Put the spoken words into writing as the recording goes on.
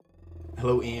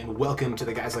Hello and welcome to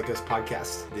the Guys Like Us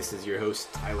podcast. This is your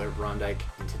host, Tyler Brondike,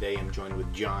 and today I'm joined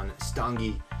with John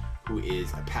Stange, who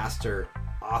is a pastor,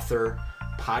 author,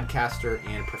 podcaster,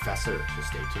 and professor, so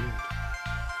stay tuned.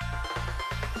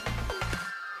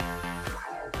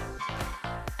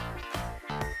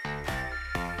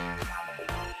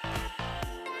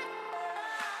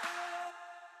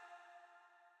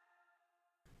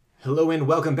 Hello and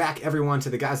welcome back, everyone, to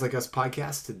the Guys Like Us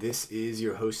podcast. This is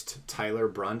your host, Tyler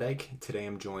Brondike. Today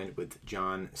I'm joined with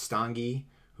John Stange,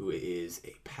 who is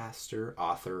a pastor,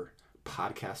 author,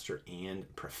 podcaster,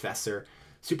 and professor.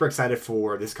 Super excited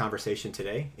for this conversation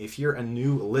today. If you're a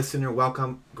new listener,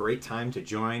 welcome. Great time to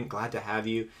join. Glad to have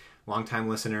you. Longtime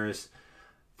listeners,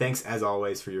 thanks as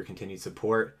always for your continued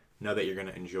support. Know that you're going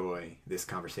to enjoy this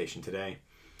conversation today.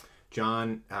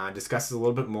 John discusses a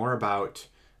little bit more about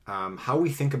how we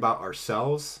think about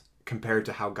ourselves compared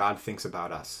to how God thinks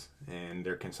about us. And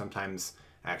there can sometimes,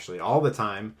 actually all the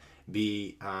time,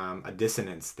 be a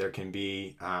dissonance. There can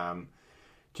be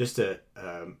just a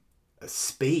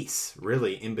space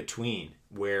really in between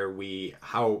where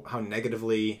how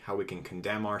negatively, how we can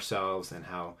condemn ourselves, and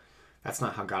how that's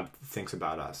not how God thinks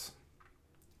about us.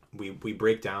 We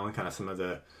break down kind of some of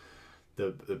the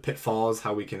pitfalls,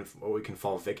 what we can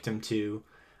fall victim to,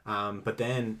 but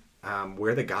then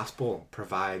where the gospel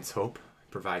provides hope,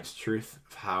 provides truth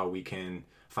of how we can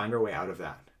find our way out of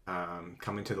that.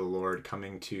 Coming to the Lord,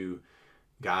 coming to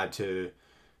God to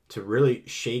really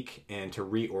shake and to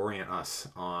reorient us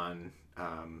on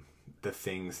the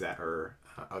things that are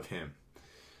of Him.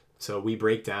 So we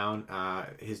break down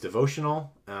his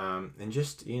devotional and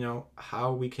just,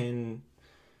 how we can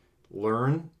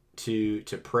learn to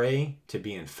pray, to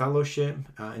be in fellowship,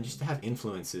 and just to have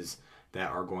influences that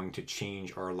are going to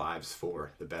change our lives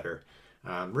for the better.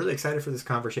 I'm really excited for this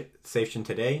conversation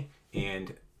today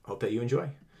and hope that you enjoy.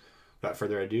 Without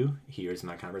further ado, here's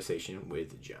my conversation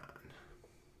with John.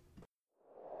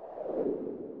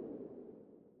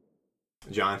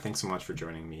 John, thanks so much for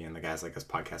joining me in the Guys Like Us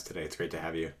podcast today. It's great to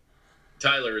have you.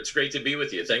 Tyler, it's great to be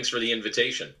with you. Thanks for the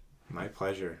invitation. My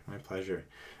pleasure.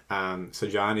 So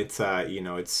John, it's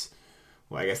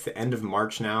I guess the end of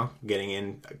March now,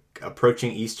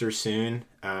 approaching Easter soon,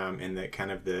 and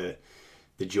the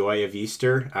joy of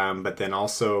Easter, but then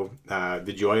also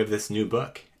the joy of this new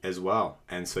book as well.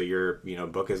 And so your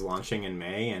book is launching in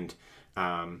May, and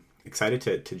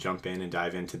excited to jump in and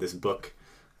dive into this book.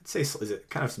 I'd say, is it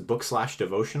kind of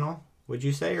book/devotional? Would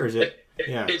you say, or is it?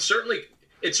 Yeah. It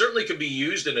certainly could be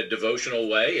used in a devotional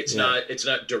way. It's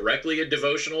not directly a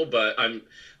devotional, but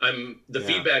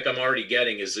feedback I'm already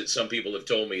getting is that some people have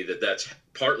told me that that's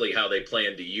partly how they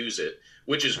plan to use it,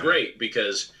 which is great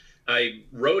because I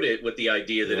wrote it with the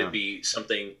idea that it'd be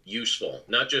something useful,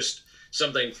 not just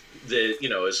something that,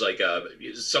 is like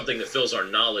something that fills our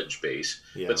knowledge base,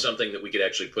 but something that we could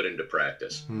actually put into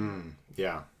practice.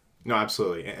 Yeah. No,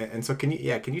 absolutely. And so can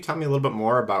you tell me a little bit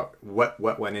more about what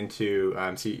went into,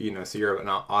 so you're an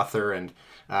author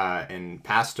and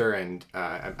pastor, and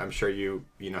I'm sure you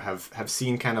have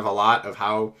seen kind of a lot of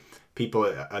how people,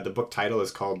 the book title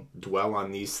is called Dwell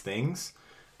on These Things.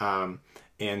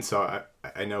 And so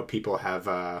I know people have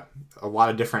a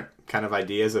lot of different kind of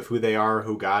ideas of who they are,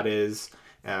 who God is,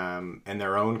 and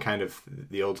their own kind of,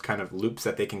 the old kind of loops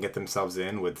that they can get themselves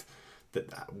in with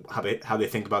how they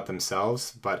think about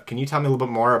themselves. But can you tell me a little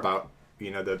bit more about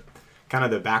the kind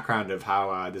of the background of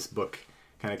how this book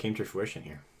kind of came to fruition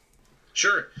here?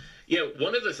 Sure.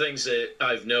 One of the things that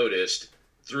I've noticed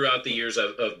throughout the years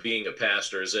of being a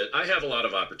pastor is that I have a lot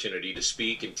of opportunity to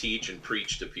speak and teach and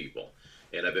preach to people.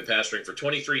 And I've been pastoring for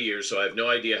 23 years, so I have no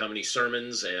idea how many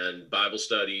sermons and Bible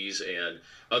studies and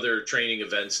other training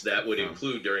events that would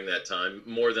include during that time,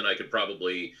 more than I could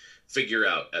probably figure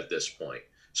out at this point.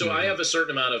 So I have a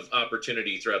certain amount of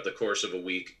opportunity throughout the course of a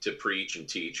week to preach and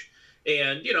teach.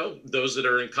 And, those that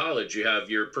are in college, you have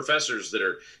your professors that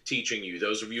are teaching you.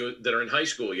 Those of you that are in high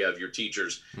school, you have your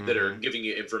teachers that are giving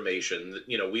you information.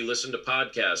 We listen to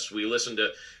podcasts. We listen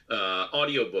to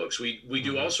audiobooks. We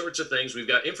do all sorts of things. We've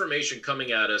got information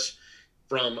coming at us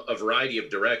from a variety of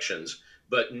directions,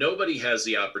 but nobody has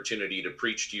the opportunity to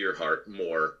preach to your heart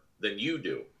more than you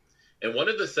do. And one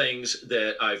of the things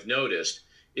that I've noticed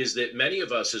is that many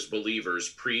of us as believers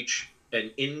preach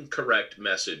an incorrect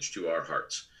message to our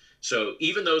hearts. So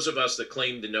even those of us that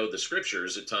claim to know the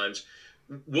scriptures at times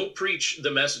will preach the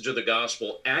message of the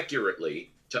gospel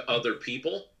accurately to other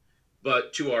people,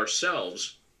 but to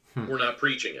ourselves, we're not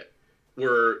preaching it.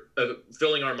 We're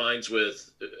filling our minds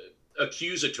with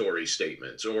accusatory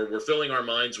statements, or we're filling our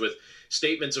minds with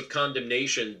statements of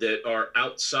condemnation that are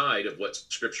outside of what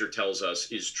Scripture tells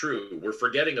us is true. We're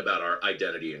forgetting about our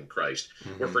identity in Christ.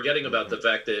 We're forgetting about the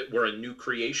fact that we're a new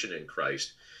creation in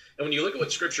Christ. And when you look at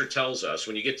what Scripture tells us,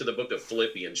 when you get to the book of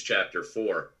Philippians chapter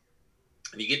 4,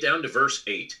 and you get down to verse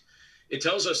 8, it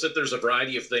tells us that there's a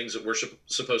variety of things that we're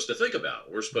supposed to think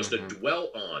about. We're supposed to dwell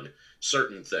on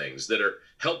certain things that are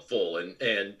helpful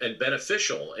and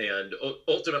beneficial, and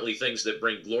ultimately things that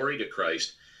bring glory to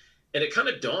Christ. And it kind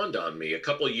of dawned on me a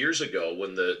couple of years ago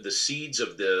when the seeds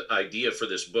of the idea for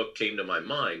this book came to my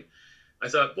mind. I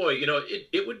thought, boy,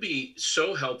 it would be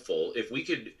so helpful if we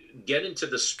could get into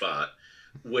the spot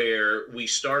where we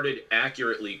started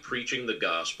accurately preaching the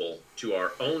gospel to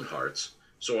our own hearts,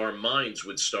 so our minds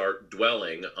would start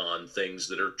dwelling on things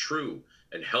that are true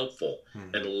and helpful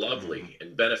and lovely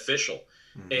and beneficial.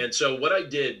 And so what I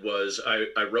did was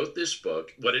I wrote this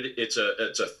book. It's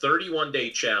a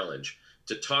 31-day challenge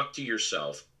to talk to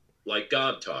yourself like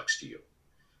God talks to you.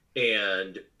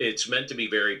 And it's meant to be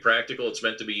very practical. It's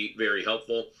meant to be very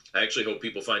helpful. I actually hope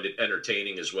people find it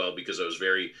entertaining as well, because I was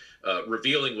very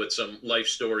revealing with some life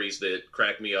stories that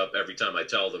crack me up every time I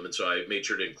tell them. And so I made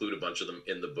sure to include a bunch of them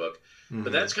in the book.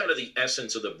 But that's kind of the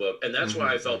essence of the book. And that's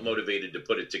why I felt motivated to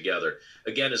put it together.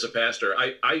 Again, as a pastor,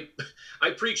 I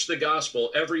preach the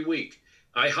gospel every week.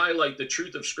 I highlight the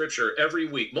truth of Scripture every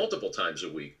week, multiple times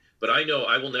a week. But I know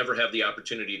I will never have the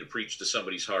opportunity to preach to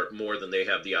somebody's heart more than they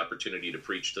have the opportunity to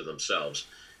preach to themselves.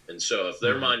 And so if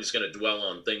their mind is going to dwell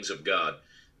on things of God,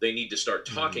 they need to start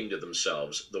talking to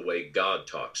themselves the way God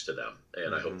talks to them.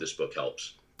 And I hope this book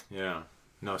helps. Yeah,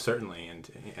 no, certainly.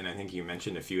 And I think you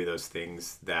mentioned a few of those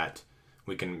things that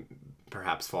we can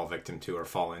perhaps fall victim to or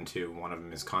fall into. One of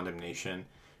them is condemnation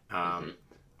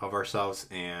of ourselves,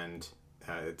 and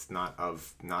it's not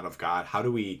of God. How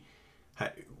do we...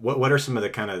 What are some of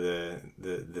the kind of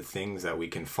the things that we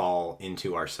can fall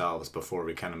into ourselves before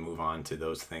we kind of move on to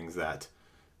those things that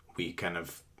we kind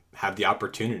of have the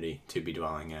opportunity to be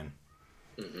dwelling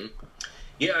in?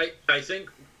 Yeah, I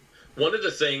think one of the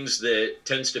things that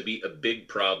tends to be a big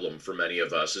problem for many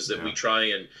of us is that we try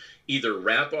and either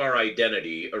wrap our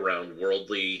identity around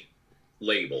worldly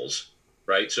labels,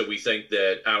 right? So we think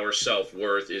that our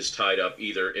self-worth is tied up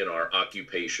either in our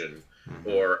occupation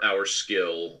or our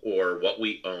skill or what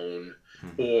we own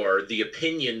or the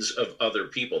opinions of other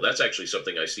people. That's actually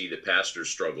something I see that pastors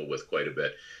struggle with quite a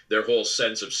bit. Their whole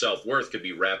sense of self-worth could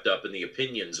be wrapped up in the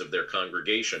opinions of their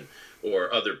congregation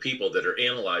or other people that are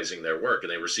analyzing their work,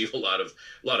 and they receive a lot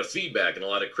of feedback and a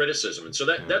lot of criticism. And so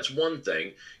that's one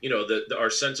thing, our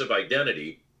sense of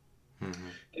identity.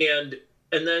 And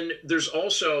then there's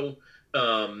also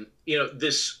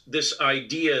this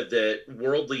idea that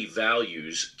worldly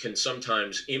values can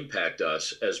sometimes impact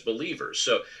us as believers.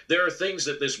 So there are things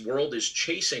that this world is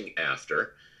chasing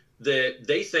after that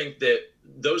they think that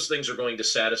those things are going to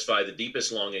satisfy the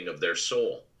deepest longing of their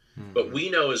soul. But we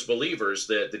know as believers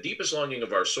that the deepest longing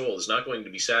of our soul is not going to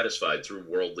be satisfied through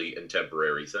worldly and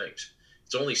temporary things.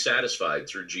 It's only satisfied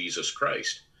through Jesus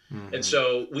Christ. And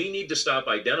so we need to stop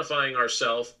identifying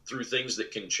ourselves through things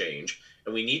that can change.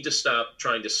 And we need to stop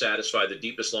trying to satisfy the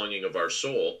deepest longing of our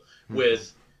soul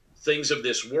with things of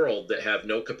this world that have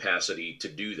no capacity to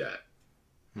do that.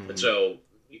 And so,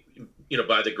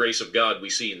 by the grace of God, we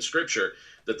see in Scripture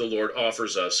that the Lord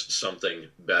offers us something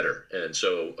better. And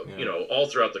so, all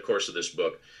throughout the course of this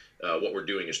book, what we're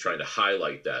doing is trying to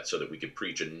highlight that so that we can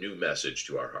preach a new message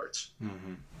to our hearts.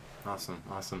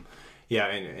 Awesome. Yeah,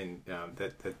 and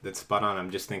that's spot on.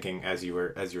 I'm just thinking as you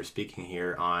were speaking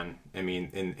here on,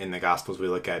 in the Gospels we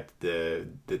look at the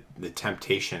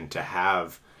temptation to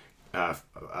have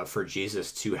for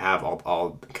Jesus to have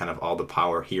all the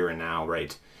power here and now,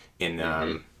 right? In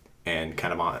and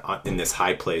kind of on in this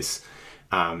high place,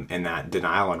 and that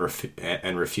denial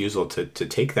and refusal to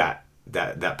take that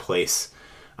place.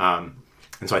 And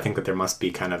so I think that there must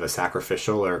be kind of a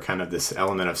sacrificial or kind of this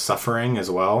element of suffering as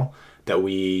well that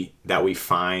we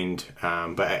find,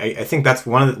 but I think that's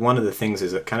one of the things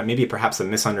is kind of maybe perhaps a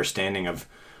misunderstanding of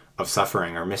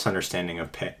suffering or misunderstanding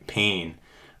of pain,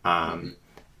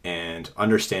 and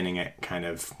understanding it kind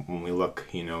of when we look,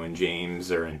 in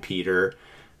James or in Peter,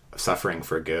 suffering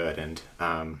for good. And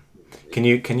can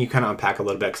you kind of unpack a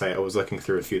little bit, because I was looking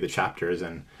through a few of the chapters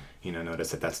and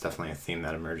notice that that's definitely a theme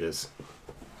that emerges.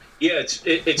 Yeah,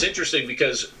 it's interesting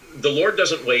because the Lord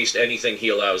doesn't waste anything He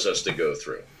allows us to go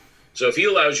through. So if He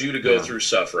allows you to go through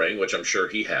suffering, which I'm sure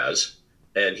He has,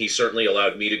 and He certainly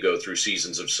allowed me to go through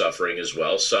seasons of suffering as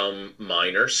well, some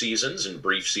minor seasons and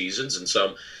brief seasons, and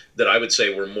some that I would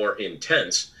say were more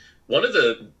intense. one of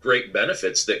the great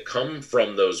benefits that come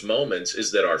from those moments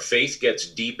is that our faith gets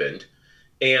deepened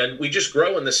and we just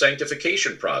grow in the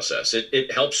sanctification process.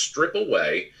 It helps strip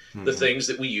away the things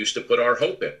that we used to put our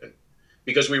hope in,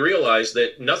 because we realize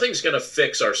that nothing's going to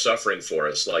fix our suffering for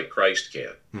us like Christ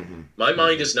can. My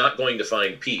mind is not going to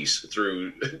find peace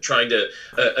through trying to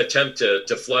attempt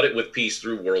to flood it with peace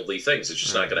through worldly things. It's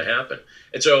just not going to happen.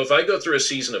 And so if I go through a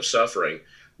season of suffering,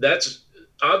 that's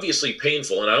obviously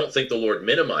painful, and I don't think the Lord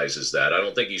minimizes that. I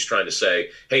don't think he's trying to say,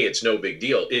 hey, it's no big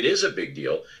deal. It is a big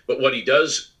deal. But what he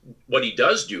does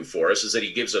do for us is that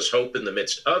he gives us hope in the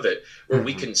midst of it, where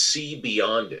we can see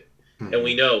beyond it. And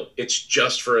we know it's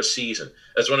just for a season.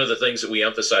 That's one of the things that we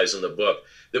emphasize in the book,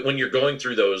 that when you're going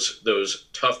through those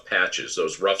tough patches,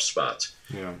 those rough spots,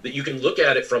 that you can look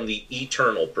at it from the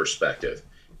eternal perspective.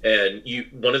 And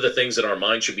one of the things that our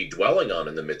mind should be dwelling on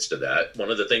in the midst of that, one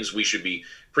of the things we should be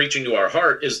preaching to our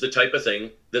heart, is the type of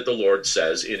thing that the Lord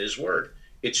says in his word.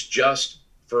 It's just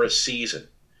for a season.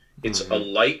 It's a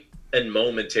light and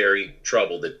momentary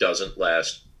trouble that doesn't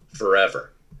last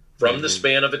forever. From the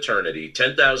span of eternity,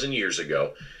 10,000 years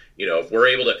ago, if we're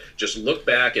able to just look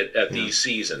back at these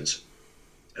seasons,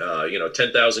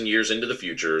 10,000 years into the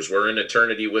future, as we're in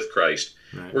eternity with Christ,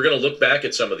 we're going to look back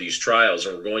at some of these trials,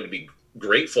 and we're going to be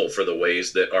grateful for the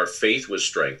ways that our faith was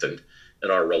strengthened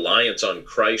and our reliance on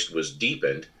Christ was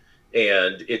deepened,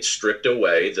 and it stripped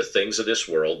away the things of this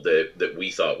world that we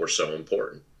thought were so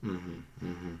important.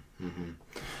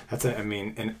 That's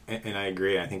and I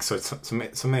agree. I think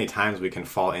so many times we can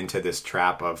fall into this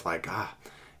trap of like,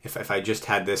 if I just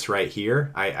had this right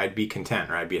here, I'd be content,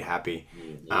 or I'd be happy.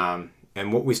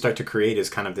 And what we start to create is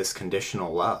kind of this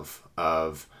conditional love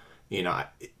of,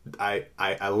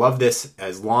 I love this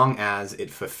as long as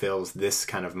it fulfills this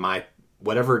kind of my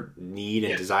whatever need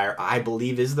and desire I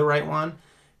believe is the right one,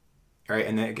 right?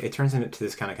 And then it turns into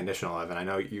this kind of conditional love. And I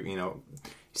know you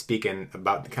speaking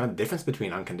about the kind of difference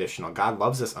between unconditional. God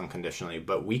loves us unconditionally,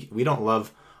 but we don't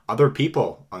love other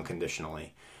people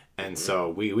unconditionally. And so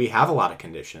we have a lot of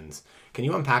conditions. Can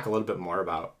you unpack a little bit more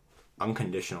about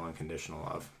unconditional and conditional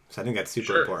love? So I think that's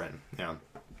super important. Yeah.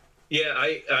 Yeah,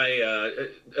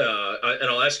 and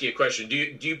I'll ask you a question. Do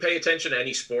you pay attention to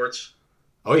any sports?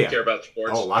 Oh yeah. Do you care about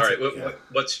sports? Oh, lots. All right.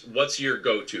 What's your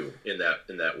go-to in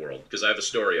that world? Because I have a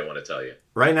story I want to tell you.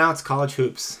 Right now it's college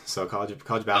hoops. So college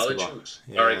basketball. College hoops.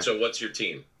 Yeah. All right. So what's your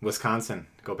team? Wisconsin.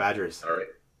 Go Badgers. All right.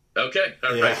 Okay.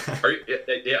 All right.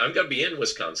 I'm gonna be in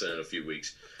Wisconsin in a few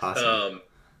weeks. Awesome.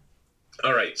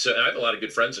 All right. So I have a lot of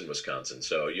good friends in Wisconsin.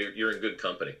 So you're in good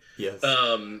company. Yes.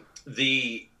 All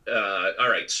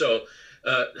right. So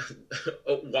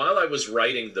while I was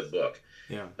writing the book,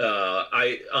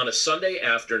 I on a Sunday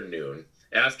afternoon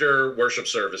after worship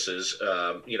services,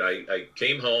 I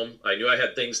came home. I knew I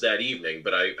had things that evening,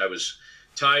 but I was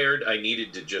tired. I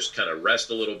needed to just kind of rest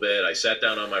a little bit. I sat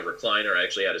down on my recliner. I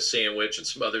actually had a sandwich and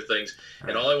some other things. Right.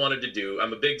 And all I wanted to do,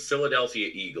 I'm a big Philadelphia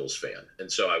Eagles fan. And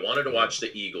so I wanted to watch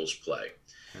the Eagles play.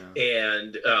 Yeah.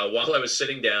 And while I was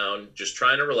sitting down, just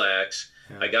trying to relax,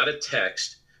 I got a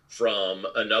text from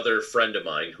another friend of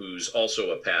mine who's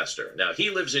also a pastor. Now, he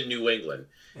lives in New England,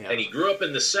 and he grew up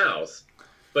in the South,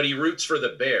 but he roots for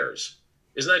the Bears.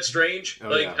 Isn't that strange?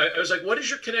 I was like, what is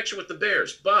your connection with the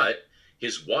Bears? But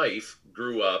his wife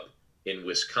grew up in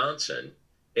Wisconsin,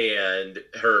 and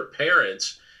her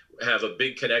parents have a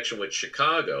big connection with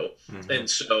Chicago, and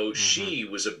so she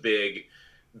was a big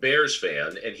Bears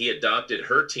fan, and he adopted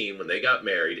her team when they got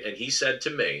married, and he said to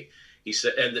me, he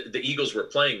said, and the Eagles were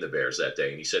playing the Bears that day,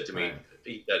 and he said to me,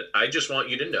 I just want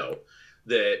you to know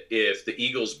that if the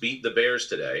Eagles beat the Bears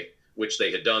today, which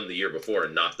they had done the year before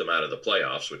and knocked them out of the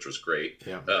playoffs, which was great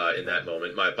in that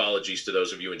moment. My apologies to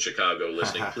those of you in Chicago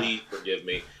listening. Please forgive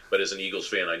me. But as an Eagles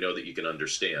fan, I know that you can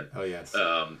understand. Oh, yes.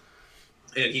 And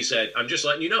he said, I'm just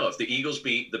letting you know, if the Eagles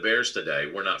beat the Bears today,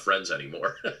 we're not friends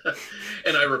anymore.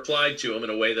 And I replied to him in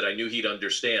a way that I knew he'd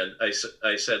understand. I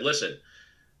said, listen,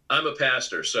 I'm a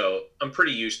pastor, so I'm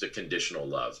pretty used to conditional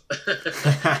love.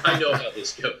 I know how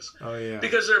this goes. Oh, yeah.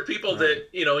 Because there are people that,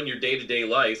 in your day-to-day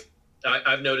life,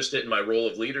 I've noticed it in my role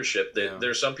of leadership that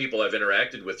there's some people I've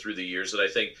interacted with through the years that I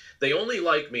think they only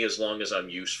like me as long as I'm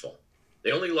useful.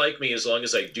 They only like me as long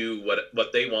as I do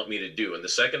what they want me to do. And the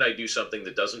second I do something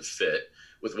that doesn't fit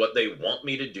with what they want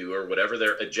me to do or whatever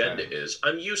their agenda is,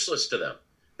 I'm useless to them.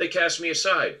 They cast me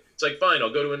aside. It's like, fine,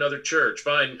 I'll go to another church.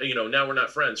 Fine, now we're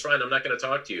not friends. Fine, I'm not going to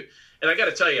talk to you. And I got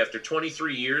to tell you, after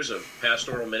 23 years of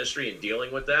pastoral ministry and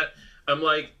dealing with that, I'm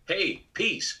like, hey,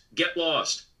 peace, get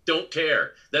lost. Don't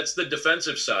care. That's the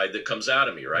defensive side that comes out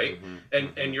of me, right?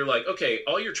 And you're like, okay,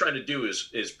 all you're trying to do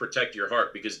is protect your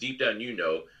heart, because deep down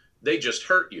they just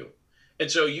hurt you. And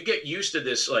so you get used to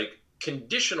this, like,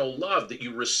 conditional love that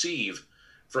you receive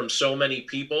from so many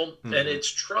people, and it's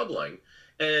troubling.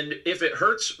 And if it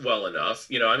hurts well enough,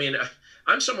 I mean,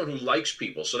 I'm someone who likes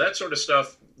people, so that sort of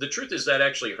stuff, the truth is that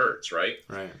actually hurts, right?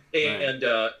 Right. And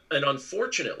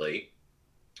unfortunately,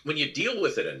 when you deal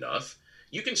with it enough,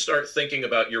 you can start thinking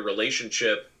about your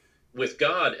relationship with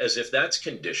God as if that's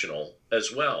conditional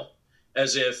as well,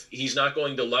 as if he's not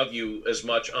going to love you as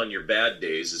much on your bad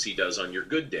days as he does on your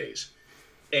good days.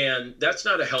 And that's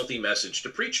not a healthy message to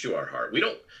preach to our heart. We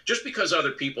don't, just because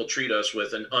other people treat us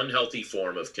with an unhealthy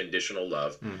form of conditional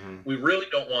love, we really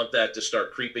don't want that to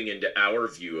start creeping into our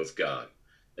view of God.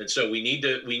 And so we need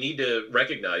to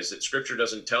recognize that Scripture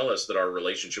doesn't tell us that our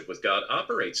relationship with God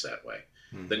operates that way.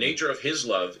 The nature of his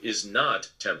love is not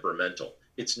temperamental.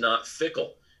 It's not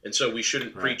fickle. And so we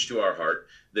shouldn't preach to our heart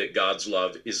that God's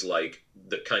love is like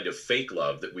the kind of fake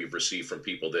love that we've received from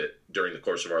people that during the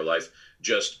course of our life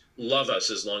just love us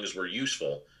as long as we're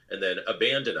useful and then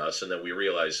abandon us, and then we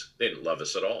realize they didn't love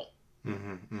us at all.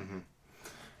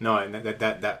 No, and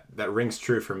that rings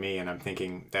true for me. And I'm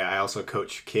thinking that I also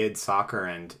coach kids soccer,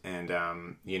 and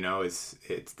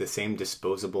it's the same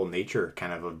disposable nature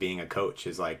kind of being a coach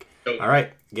is like, all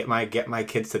right, get my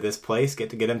kids to this place, get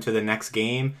them to the next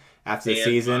game after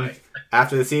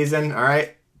the season. All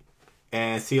right,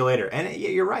 and see you later. And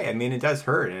you're right. I mean, it does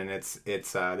hurt, and it's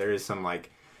there is some like,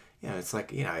 it's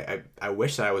like, I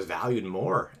wish that I was valued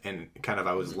more and kind of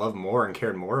I was loved more and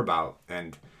cared more about.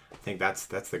 And I think that's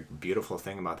the beautiful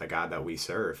thing about the God that we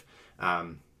serve,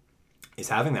 is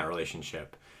having that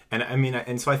relationship. And I mean,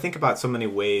 and so I think about so many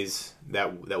ways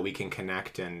that we can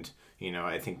connect, and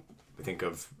I think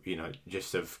of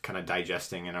just of kind of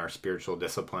digesting in our spiritual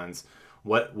disciplines.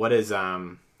 What has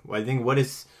been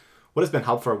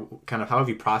helpful? Kind of how have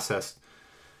you processed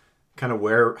kind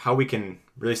of how we can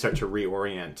really start to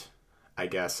reorient, I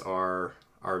guess, our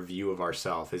view of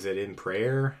ourselves? Is it in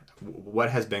prayer? What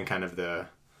has been kind of the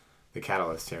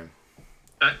catalyst here?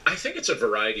 I think it's a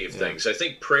variety of things. I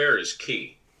think prayer is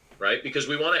key, right? Because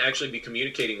we want to actually be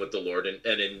communicating with the Lord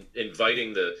and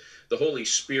inviting the Holy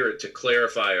Spirit to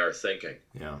clarify our thinking.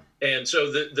 Yeah. And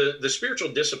so the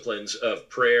spiritual disciplines of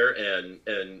prayer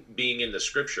and being in the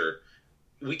Scripture,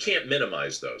 we can't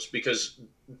minimize those, because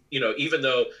even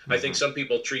though I think some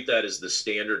people treat that as the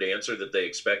standard answer that they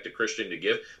expect a Christian to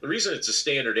give, the reason it's a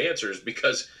standard answer is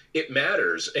because it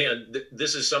matters. And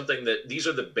this is something these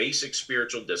are the basic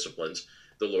spiritual disciplines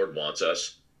the Lord wants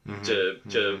us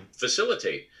to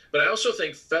facilitate. But I also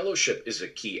think fellowship is a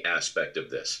key aspect of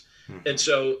this. And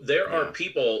so there are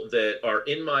people that are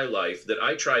in my life that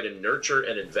I try to nurture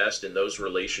and invest in those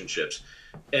relationships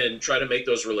and try to make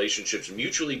those relationships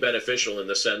mutually beneficial in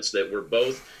the sense that we're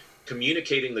both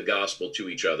communicating the gospel to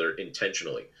each other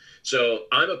intentionally. So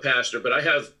I'm a pastor, but I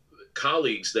have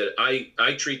colleagues that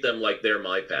I treat them like they're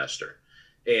my pastor.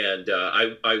 And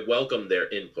I welcome their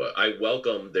input. I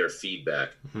welcome their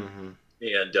feedback.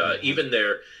 And even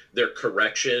their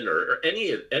correction or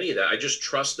any of that, I just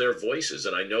trust their voices,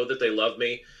 and I know that they love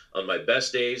me on my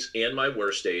best days and my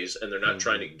worst days, and they're not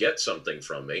trying to get something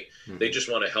from me. They just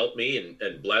want to help me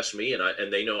and bless me,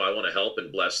 and they know I want to help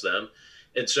and bless them.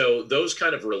 And so those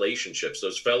kind of relationships,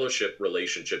 those fellowship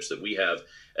relationships that we have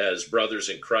as brothers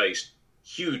in Christ,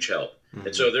 huge help.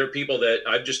 And so there are people that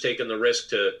I've just taken the risk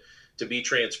to be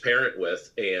transparent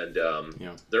with, and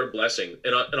they're a blessing.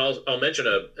 And I'll mention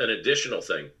an additional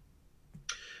thing.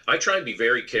 I try and be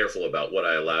very careful about what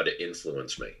I allow to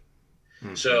influence me.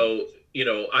 So,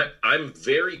 I'm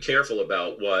very careful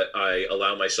about what I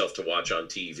allow myself to watch on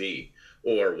TV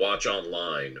or watch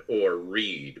online or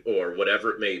read or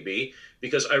whatever it may be,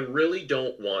 because I really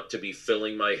don't want to be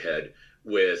filling my head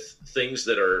with things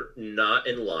that are not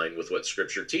in line with what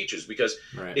Scripture teaches. Because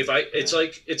it's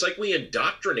like we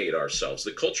indoctrinate ourselves.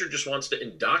 The culture just wants to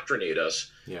indoctrinate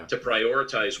us to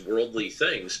prioritize worldly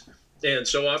things. And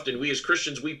so often we as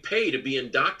Christians, we pay to be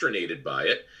indoctrinated by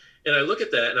it. And I look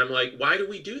at that and I'm like, why do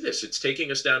we do this? It's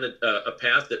taking us down a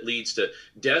path that leads to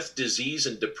death, disease,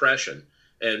 and depression.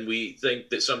 And we think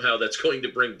that somehow that's going to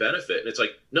bring benefit. And it's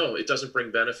like, no, it doesn't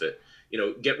bring benefit.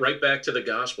 Get right back to the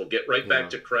gospel. Get right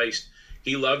back to Christ.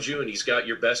 He loves you, and he's got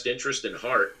your best interest in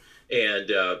heart.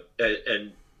 And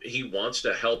he wants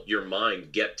to help your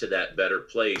mind get to that better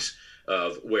place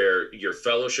of where your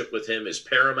fellowship with him is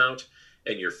paramount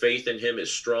and your faith in him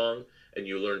is strong, and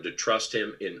you learn to trust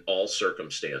him in all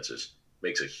circumstances.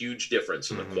 Makes a huge difference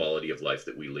in the quality of life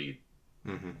that we lead.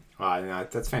 Wow,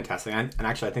 that's fantastic. And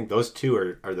actually, I think those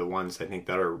two are the ones I think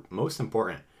that are most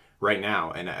important right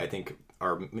now. And I think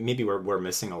maybe we're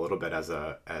missing a little bit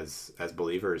as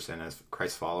believers and as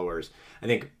Christ followers. I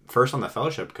think first on the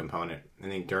fellowship component, I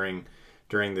think during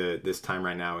during this time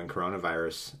right now in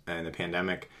coronavirus and the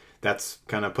pandemic, that's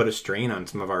kind of put a strain on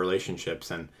some of our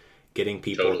relationships, and getting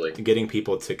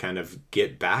people to kind of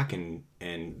get back and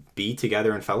be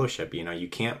together in fellowship. You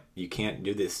can't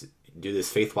do this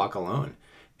faith walk alone.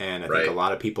 And I think a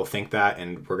lot of people think that,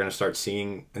 and we're going to start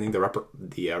seeing, I think,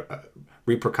 the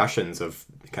repercussions of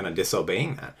kind of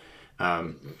disobeying that.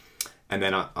 And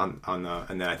then and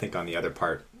then I think on the other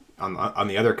part, on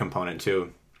the other component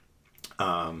too,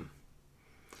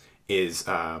 is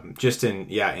just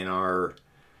in our,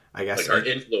 I guess, like our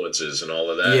influences and all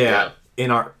of that. Yeah. In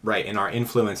our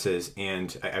influences.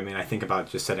 And I mean, I think about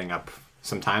just setting up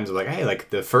sometimes like, hey,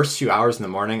 like the first few hours in the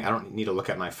morning, I don't need to look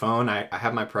at my phone. I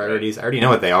have my priorities. I already know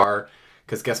what they are,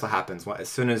 because guess what happens? As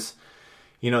soon as,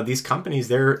 these companies,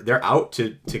 they're out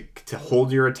to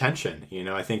hold your attention.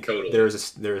 I think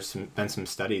there's been some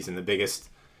studies, and the biggest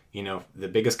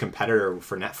competitor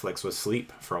for Netflix was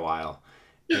sleep for a while.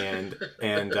 And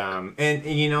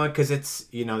because it's,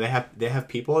 they have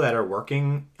people that are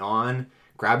working on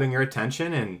grabbing your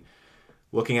attention and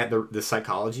looking at the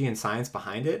psychology and science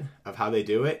behind it, of how they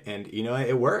do it, and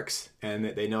it works, and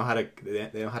they know how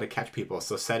to catch people.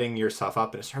 So setting yourself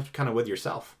up, and it starts kind of with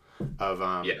yourself, of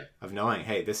knowing,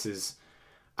 hey, this is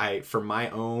for my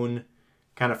own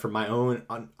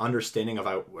understanding of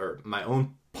or my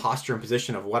own posture and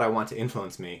position of what I want to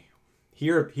influence me.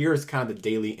 Here's kind of the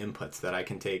daily inputs that I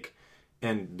can take,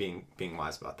 and being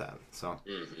wise about that. So,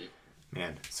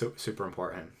 man, so super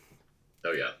important.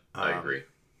 Oh yeah, I agree.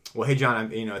 Well, hey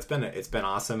John, it's been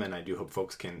awesome, and I do hope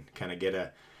folks can kind of get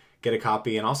a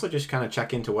copy, and also just kind of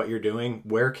check into what you're doing.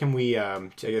 Where can we? I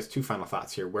guess 2 final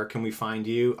thoughts here. Where can we find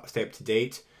you? Stay up to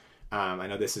date. I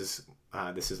know this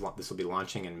will be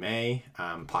launching in May.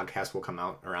 Podcast will come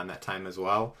out around that time as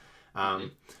well.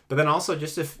 But then also,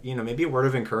 just if maybe a word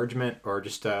of encouragement, or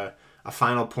just a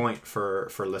final point for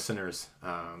listeners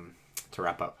to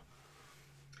wrap up.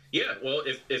 Yeah, well,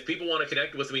 if people want to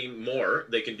connect with me more,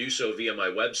 they can do so via my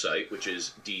website, which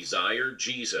is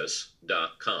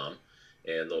desirejesus.com.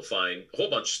 And they'll find a whole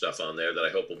bunch of stuff on there that I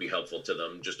hope will be helpful to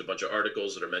them. Just a bunch of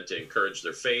articles that are meant to encourage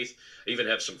their faith. I even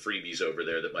have some freebies over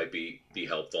there that might be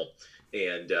helpful.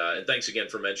 And thanks again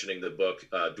for mentioning the book.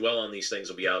 Dwell on These Things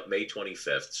will be out May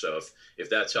 25th. So if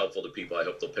that's helpful to people, I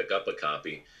hope they'll pick up a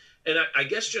copy. And I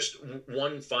guess just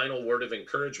one final word of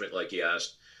encouragement, like you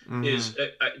asked, is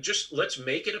just let's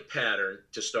make it a pattern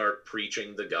to start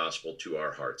preaching the gospel to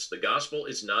our hearts. The gospel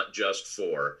is not just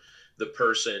for the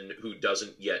person who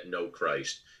doesn't yet know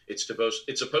Christ. It's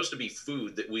supposed to be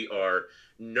food that we are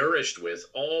nourished with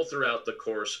all throughout the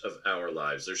course of our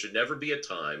lives. There should never be a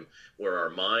time where our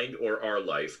mind or our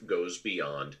life goes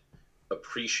beyond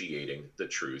appreciating the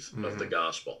truth of the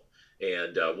gospel.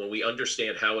 And when we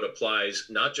understand how it applies,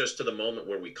 not just to the moment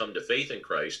where we come to faith in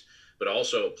Christ, but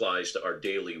also applies to our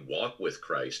daily walk with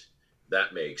Christ,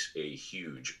 that makes a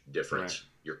huge difference. Right.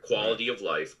 Your quality of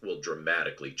life will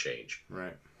dramatically change.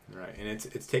 Right. And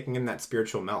it's taking in that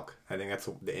spiritual milk. I think that's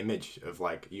the image of,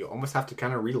 like, you almost have to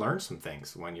kind of relearn some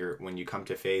things when you come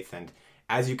to faith, and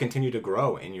as you continue to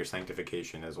grow in your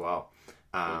sanctification as well,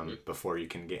 before you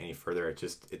can get any further.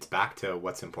 It's back to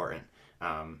what's important,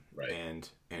 and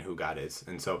who God is.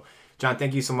 And so, John,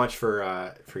 thank you so much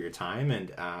for your time,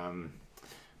 and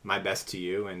my best to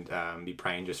you, and be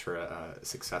praying just for a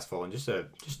successful and just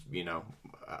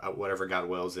whatever God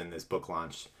wills in this book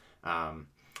launch.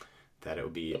 That it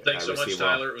would be. Well, thanks so much,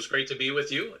 Tyler. It was great to be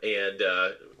with you, and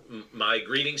my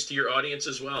greetings to your audience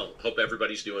as well. Hope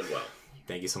everybody's doing well.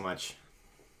 Thank you so much.